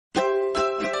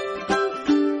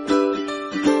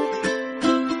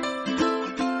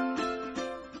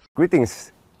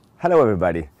Greetings. Hello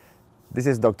everybody. This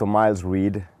is Dr. Miles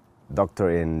Reed, doctor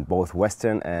in both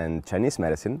Western and Chinese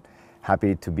medicine.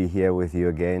 Happy to be here with you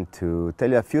again to tell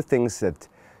you a few things that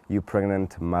you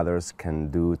pregnant mothers can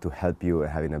do to help you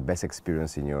having the best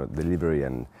experience in your delivery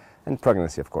and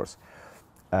pregnancy, of course.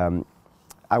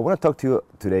 I want to talk to you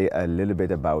today a little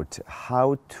bit about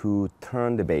how to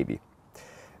turn the baby.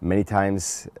 Many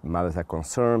times mothers are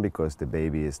concerned because the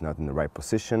baby is not in the right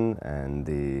position and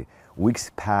the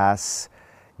weeks pass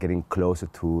getting closer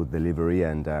to delivery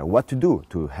and what to do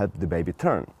to help the baby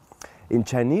turn. In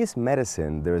Chinese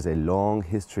medicine, there is a long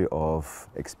history of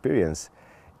experience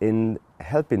in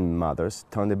helping mothers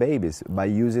turn the babies by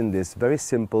using this very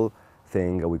simple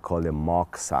thing that we call the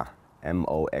moxa,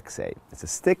 M-O-X-A. It's a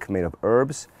stick made of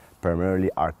herbs, primarily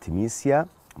Artemisia,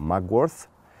 mugwort,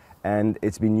 and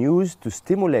it's been used to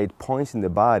stimulate points in the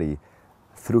body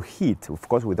through heat, of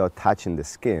course without touching the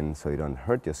skin so you don't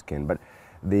hurt your skin, but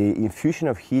the infusion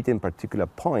of heat in particular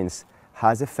points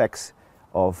has effects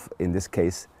of, in this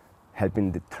case,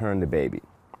 helping to turn the baby.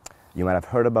 You might have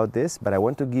heard about this, but I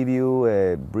want to give you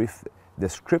a brief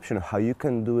description of how you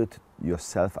can do it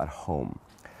yourself at home.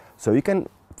 So you can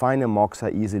find a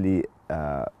moxa easily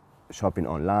shopping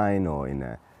online or in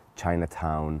a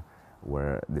Chinatown,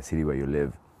 where the city where you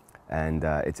live. And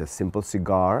it's a simple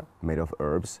cigar made of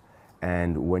herbs.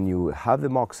 And when you have the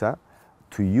moxa,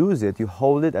 to use it, you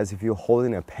hold it as if you're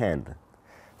holding a pen.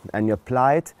 And you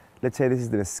apply it, let's say this is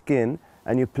the skin,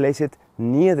 and you place it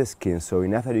near the skin, so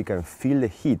enough that you can feel the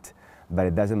heat, but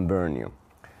it doesn't burn you.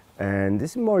 And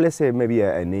this is more or less maybe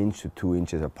an inch to 2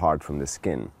 inches apart from the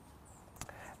skin.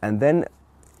 And then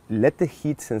let the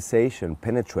heat sensation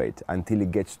penetrate until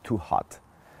it gets too hot.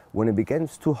 When it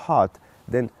becomes too hot,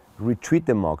 then retreat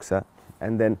the moxa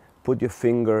and then put your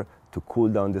finger to cool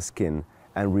down the skin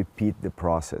and repeat the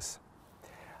process.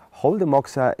 Hold the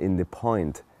moxa in the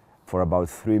point for about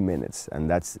 3 minutes, and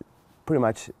that's pretty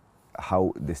much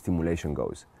how the stimulation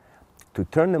goes. To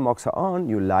turn the moxa on,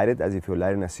 you light it as if you're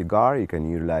lighting a cigar. You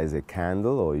can utilize a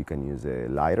candle or you can use a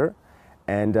lighter.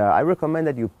 And I recommend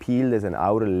that you peel, there's an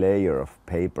outer layer of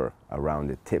paper around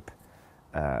the tip.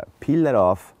 Peel that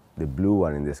off, the blue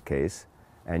one in this case,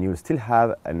 and you'll still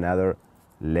have another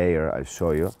layer, I'll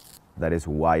show you, that is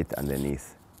white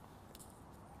underneath.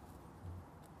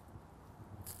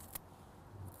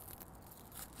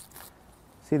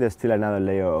 See, there's still another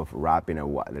layer of wrapping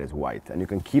that is white, and you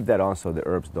can keep that on so the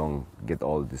herbs don't get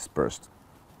all dispersed.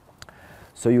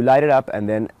 So you light it up and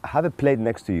then have a plate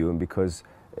next to you, because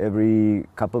every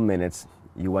couple minutes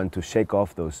you want to shake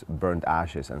off those burnt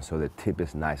ashes, and so the tip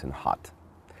is nice and hot.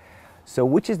 So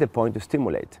which is the point to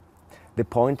stimulate? The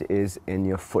point is in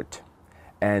your foot.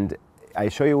 And I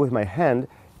show you with my hand,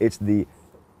 it's the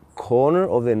corner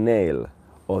of the nail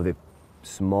of the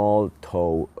small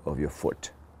toe of your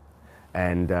foot.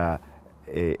 And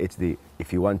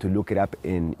if you want to look it up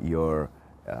in your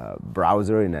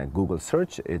browser in a Google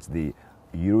search, it's the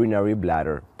urinary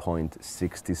bladder point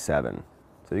 67.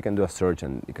 So you can do a search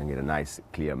and you can get a nice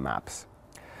clear maps.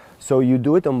 So you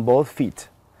do it on both feet.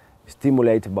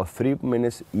 Stimulate about 3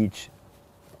 minutes each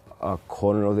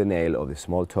corner of the nail of the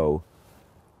small toe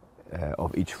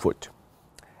of each foot.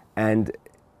 And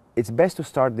it's best to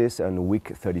start this on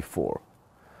week 34.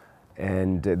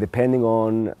 And depending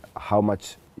on how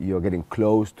much you're getting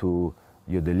close to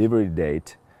your delivery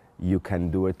date, you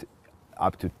can do it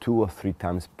up to 2 or 3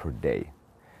 times per day.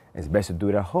 It's best to do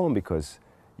it at home because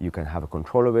you can have a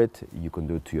control of it, you can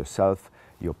do it to yourself,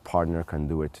 your partner can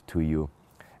do it to you,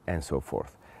 and so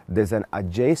forth. There's an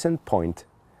adjacent point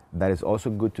that is also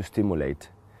good to stimulate,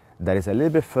 that is a little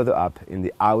bit further up in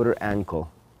the outer ankle.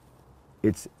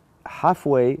 It's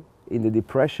halfway in the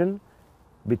depression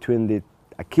between the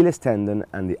Achilles tendon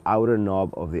and the outer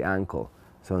knob of the ankle.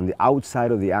 So on the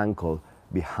outside of the ankle,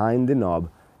 behind the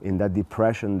knob, in that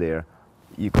depression there,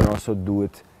 you can also do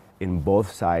it in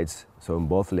both sides, so in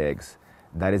both legs.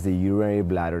 That is the urinary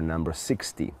bladder number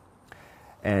 60.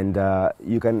 And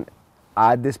you can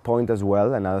add this point as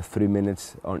well, another 3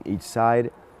 minutes on each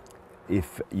side.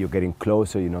 If you're getting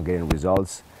closer, you're not getting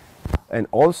results. And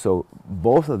also,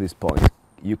 both of these points,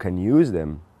 you can use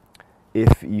them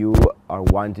if you are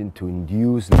wanting to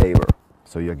induce labor.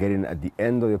 So you're getting at the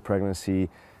end of your pregnancy,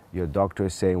 your doctor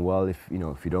is saying, well, if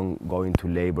you don't go into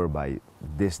labor by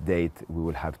this date, we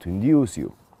will have to induce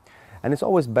you. And it's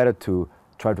always better to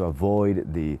try to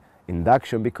avoid the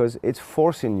induction because it's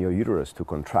forcing your uterus to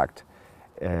contract,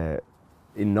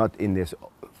 not in this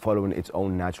following its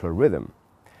own natural rhythm.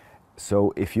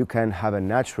 So if you can have a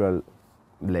natural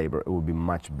labor, it will be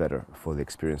much better for the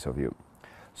experience of you.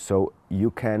 So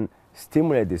you can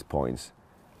stimulate these points,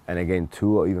 and again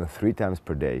 2 or even 3 times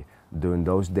per day, during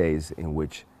those days in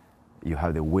which you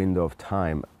have the window of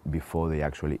time before they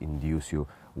actually induce you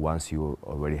once you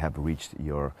already have reached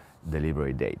your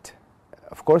delivery date.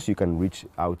 Of course, you can reach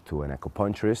out to an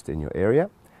acupuncturist in your area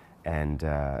and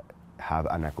have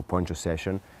an acupuncture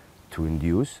session to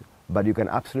induce, but you can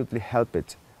absolutely help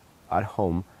it at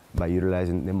home by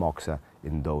utilizing the moxa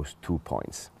in those 2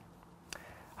 points.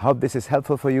 I hope this is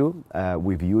helpful for you.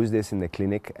 We've used this in the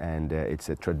clinic, and it's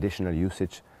a traditional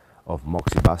usage of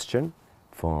moxibustion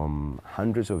from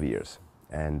hundreds of years,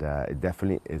 and it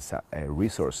definitely is a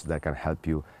resource that can help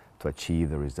you to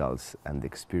achieve the results and the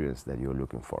experience that you're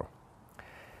looking for.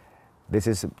 This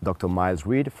is Dr. Miles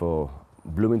Reed for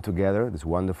Blooming Together, this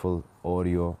wonderful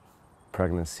audio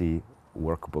pregnancy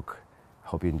workbook.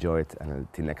 Hope you enjoy it, and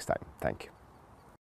until next time, thank you.